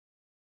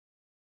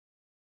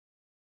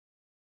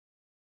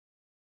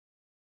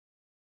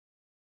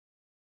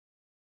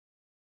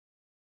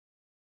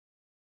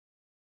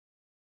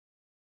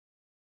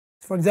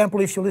For example,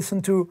 if you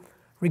listen to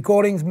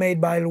recordings made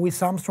by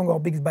Louis Armstrong or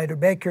Biggs by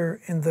Brecker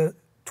in the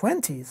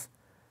 20s,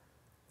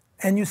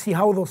 and you see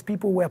how those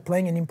people were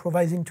playing and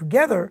improvising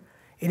together,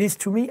 it is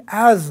to me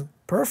as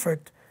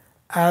perfect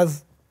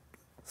as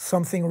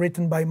something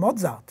written by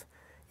Mozart.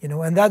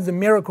 And that's the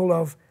miracle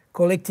of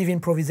collective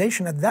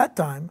improvisation at that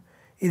time,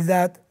 is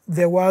that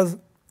there was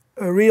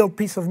a real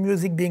piece of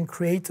music being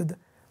created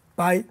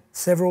by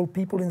several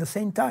people in the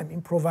same time,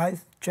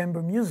 improvised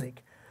chamber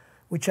music,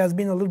 which has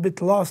been a little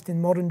bit lost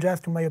in modern jazz,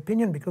 to my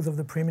opinion, because of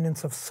the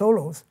preeminence of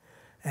solos.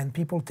 And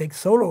people take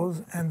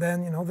solos and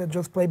then they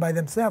just play by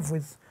themselves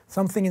with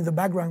something in the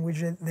background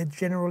which they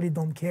generally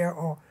don't care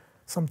or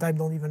sometimes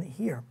don't even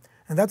hear.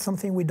 And that's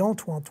something we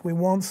don't want. We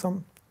want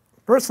some,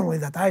 personally,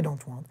 that I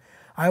don't want.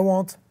 I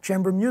want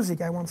chamber music.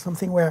 I want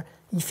something where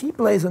if he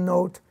plays a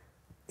note,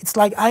 it's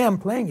like I am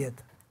playing it.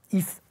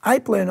 If I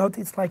play a note,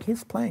 it's like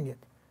he's playing it.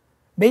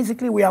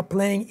 Basically, we are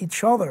playing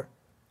each other.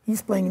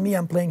 He's playing me,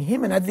 I'm playing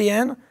him, and at the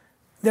end,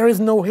 there is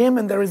no him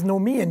and there is no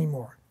me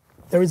anymore.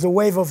 There is a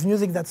wave of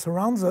music that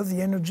surrounds us,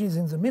 the energy is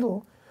in the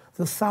middle,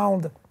 the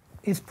sound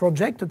is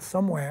projected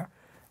somewhere,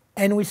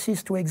 and we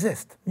cease to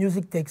exist.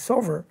 Music takes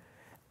over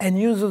and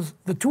uses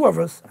the two of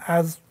us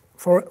as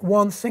for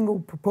one single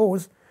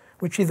purpose,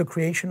 which is the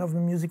creation of a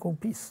musical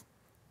piece.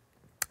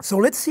 So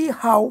let's see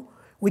how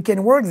we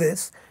can work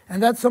this,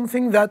 and that's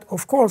something that,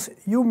 of course,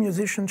 you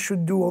musicians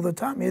should do all the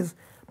time, is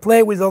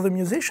play with other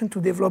musicians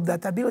to develop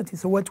that ability.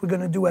 So what we're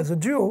going to do as a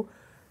duo,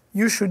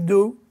 you should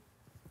do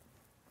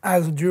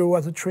as a duo,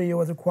 as a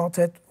trio, as a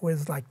quartet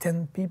with like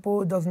 10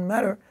 people, it doesn't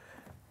matter.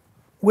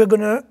 We're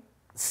going to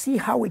see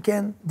how we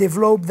can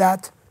develop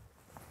that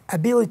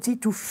ability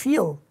to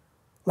feel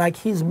like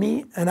he's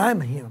me and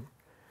I'm him.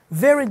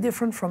 Very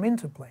different from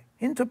interplay.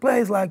 Interplay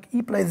is like,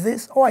 he plays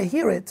this, oh, I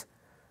hear it.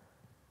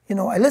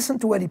 I listen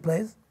to what he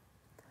plays,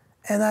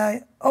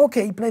 and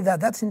okay, he played that,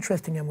 that's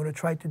interesting, I'm going to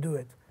try to do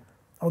it.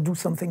 I'll do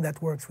something that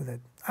works with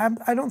it.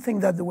 I don't think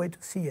that's the way to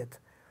see it.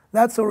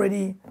 That's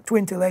already too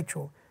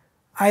intellectual.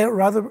 I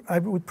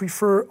would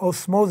prefer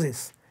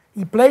osmosis.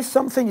 He plays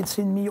something, it's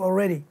in me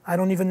already. I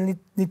don't even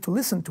need to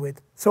listen to it.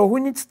 So who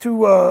needs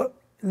to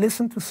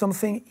listen to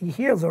something he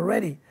hears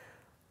already?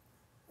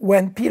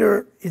 When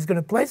Peter is going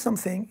to play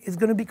something, it's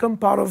going to become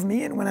part of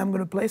me, and when I'm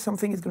going to play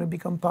something, it's going to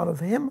become part of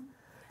him,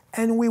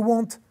 and we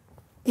won't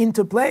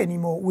interplay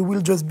anymore. We will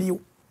just be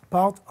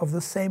part of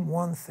the same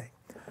one thing.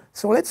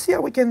 So let's see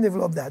how we can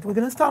develop that. We're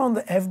going to start on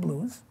the F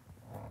blues.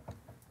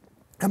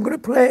 I'm going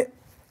to play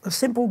a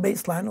simple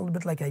bass line, a little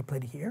bit like I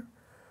played here.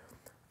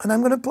 And I'm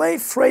going to play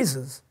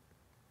phrases,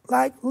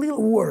 like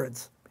little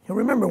words. You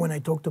remember when I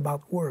talked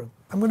about words.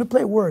 I'm going to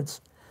play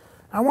words.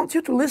 I want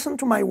you to listen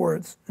to my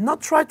words, not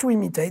try to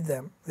imitate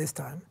them this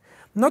time,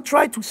 not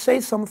try to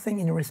say something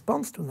in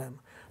response to them.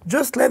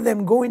 Just let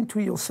them go into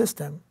your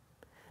system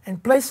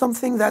and play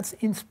something that's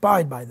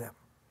inspired by them.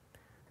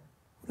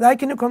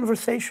 Like in a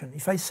conversation,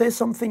 if I say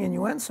something and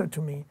you answer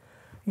to me,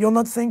 you're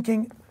not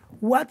thinking,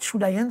 what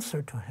should I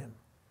answer to him?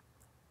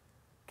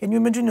 Can you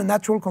imagine a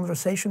natural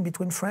conversation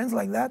between friends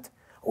like that?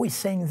 Oh, he's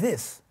saying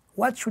this.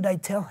 What should I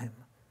tell him?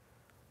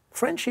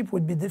 Friendship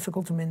would be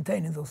difficult to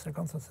maintain in those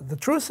circumstances. The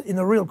truth, in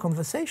a real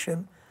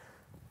conversation,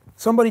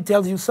 somebody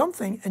tells you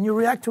something and you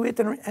react to it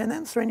and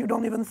answer and you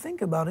don't even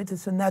think about it.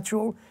 It's a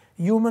natural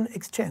human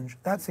exchange.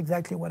 That's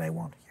exactly what I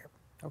want here.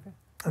 Okay.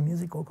 A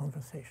musical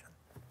conversation.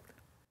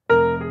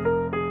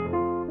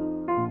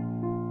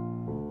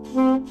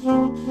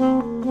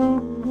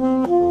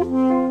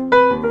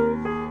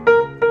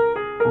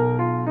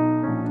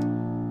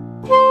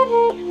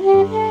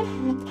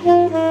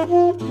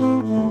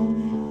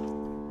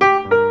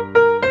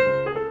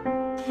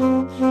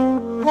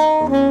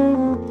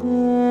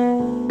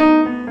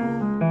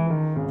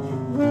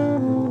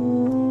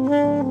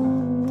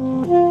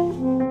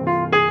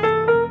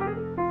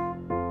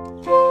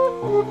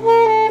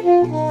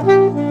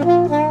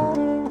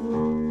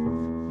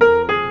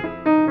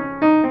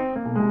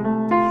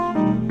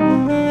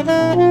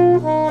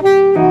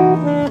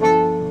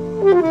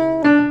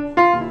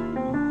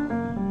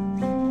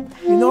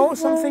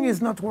 Something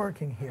is not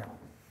working here.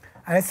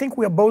 And I think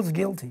we are both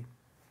guilty.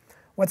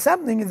 What's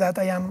happening is that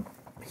I am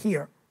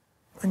here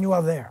and you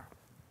are there.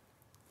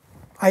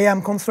 I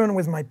am concerned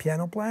with my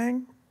piano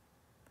playing,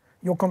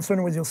 you're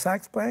concerned with your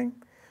sax playing,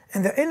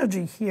 and the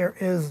energy here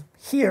is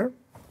here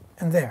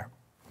and there.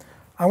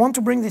 I want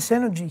to bring this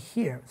energy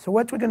here. So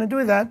what we're going to do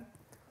is that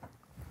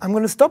I'm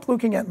going to stop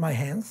looking at my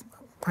hands.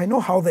 I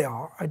know how they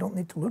are. I don't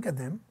need to look at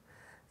them.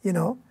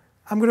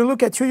 I'm going to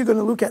look at you, you're going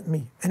to look at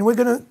me. And we're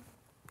going to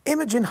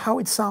imagine how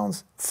it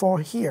sounds for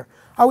here,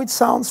 how it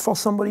sounds for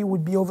somebody who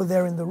would be over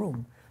there in the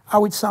room,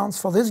 how it sounds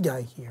for this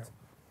guy here.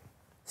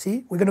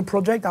 See, we're going to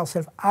project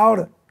ourselves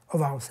out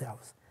of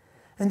ourselves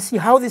and see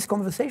how this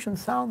conversation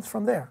sounds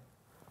from there.